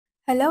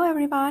Hello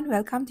everyone,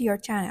 welcome to your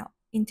channel.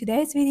 In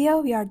today's video,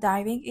 we are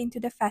diving into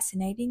the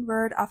fascinating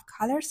world of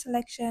color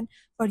selection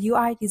for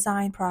UI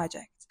design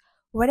projects.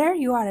 Whether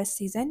you are a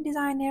seasoned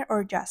designer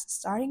or just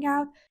starting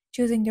out,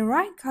 choosing the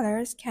right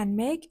colors can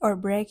make or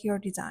break your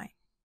design.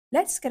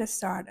 Let's get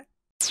started.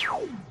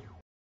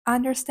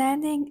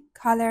 Understanding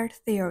color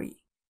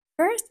theory.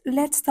 First,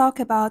 let's talk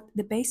about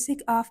the basic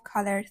of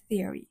color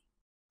theory.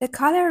 The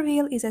color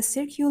wheel is a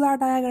circular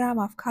diagram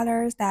of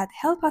colors that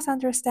help us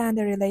understand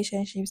the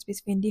relationships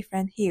between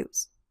different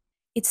hues.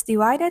 It's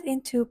divided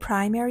into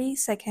primary,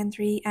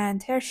 secondary, and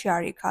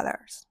tertiary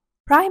colors.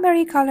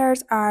 Primary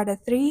colors are the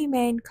three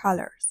main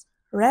colors: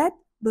 red,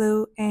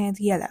 blue, and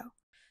yellow.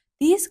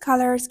 These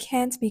colors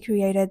can't be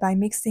created by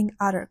mixing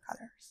other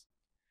colors.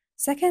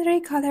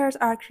 Secondary colors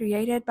are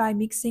created by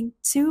mixing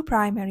two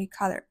primary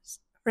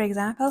colors. For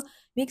example,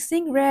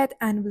 mixing red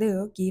and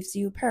blue gives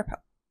you purple.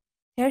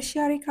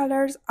 Tertiary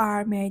colors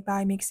are made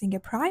by mixing a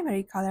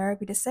primary color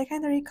with a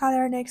secondary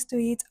color next to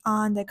it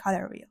on the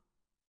color wheel.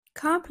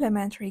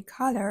 Complementary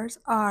colors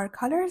are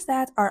colors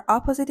that are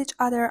opposite each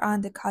other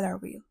on the color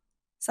wheel,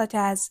 such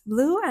as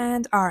blue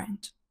and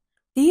orange.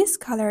 These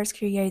colors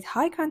create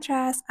high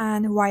contrast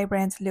and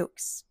vibrant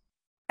looks.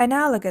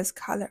 Analogous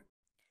color.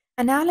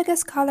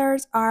 Analogous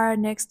colors are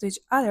next to each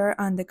other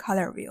on the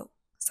color wheel,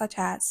 such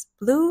as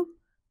blue,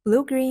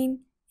 blue-green,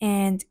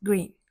 and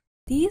green.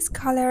 These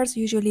colors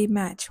usually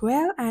match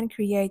well and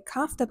create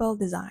comfortable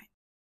design.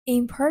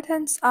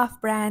 Importance of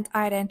brand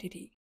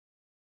identity.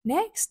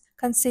 Next,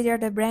 consider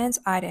the brand's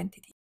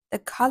identity. The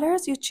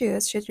colors you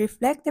choose should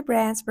reflect the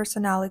brand's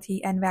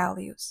personality and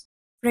values.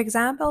 For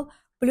example,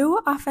 blue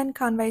often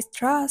conveys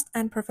trust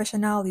and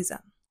professionalism,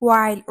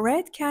 while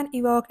red can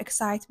evoke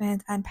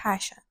excitement and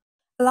passion.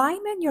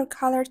 Aligning your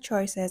color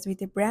choices with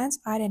the brand's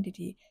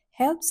identity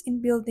helps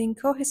in building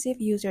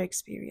cohesive user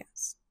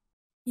experience.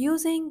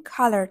 Using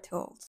color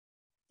tools.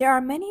 There are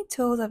many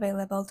tools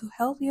available to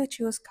help you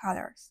choose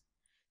colors.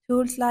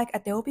 Tools like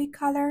Adobe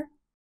Color,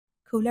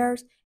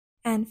 Colors,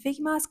 and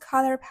Figma's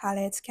color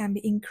palettes can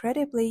be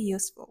incredibly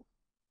useful.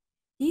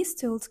 These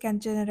tools can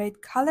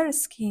generate color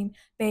scheme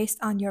based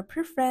on your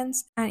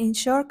preference and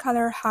ensure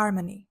color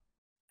harmony.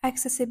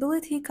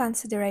 Accessibility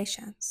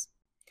considerations.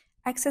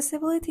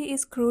 Accessibility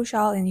is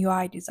crucial in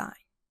UI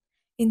design.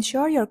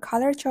 Ensure your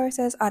color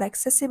choices are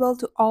accessible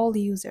to all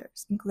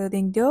users,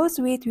 including those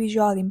with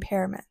visual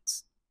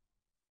impairments.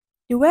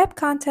 The Web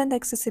Content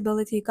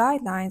Accessibility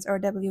Guidelines, or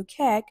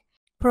WCAG,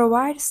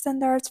 provide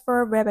standards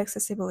for web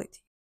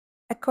accessibility.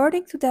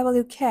 According to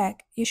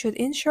WCAG, you should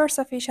ensure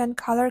sufficient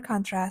color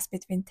contrast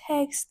between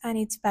text and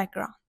its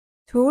background.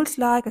 Tools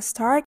like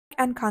Stark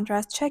and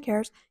Contrast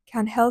Checkers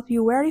can help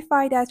you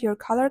verify that your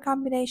color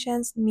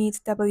combinations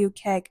meet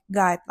WCAG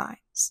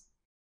guidelines.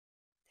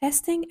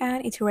 Testing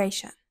and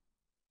iteration.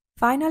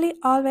 Finally,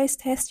 always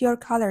test your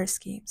color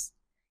schemes.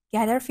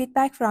 Gather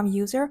feedback from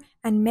users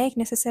and make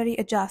necessary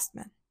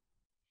adjustments.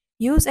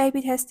 Use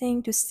A/B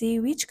testing to see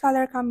which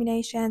color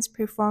combinations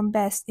perform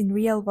best in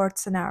real-world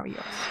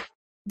scenarios.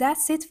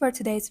 That's it for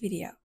today's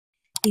video.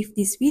 If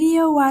this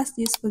video was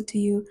useful to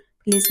you,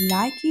 please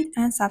like it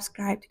and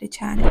subscribe to the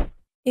channel.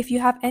 If you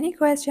have any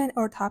questions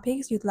or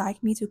topics you'd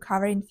like me to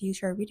cover in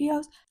future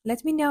videos,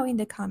 let me know in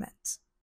the comments.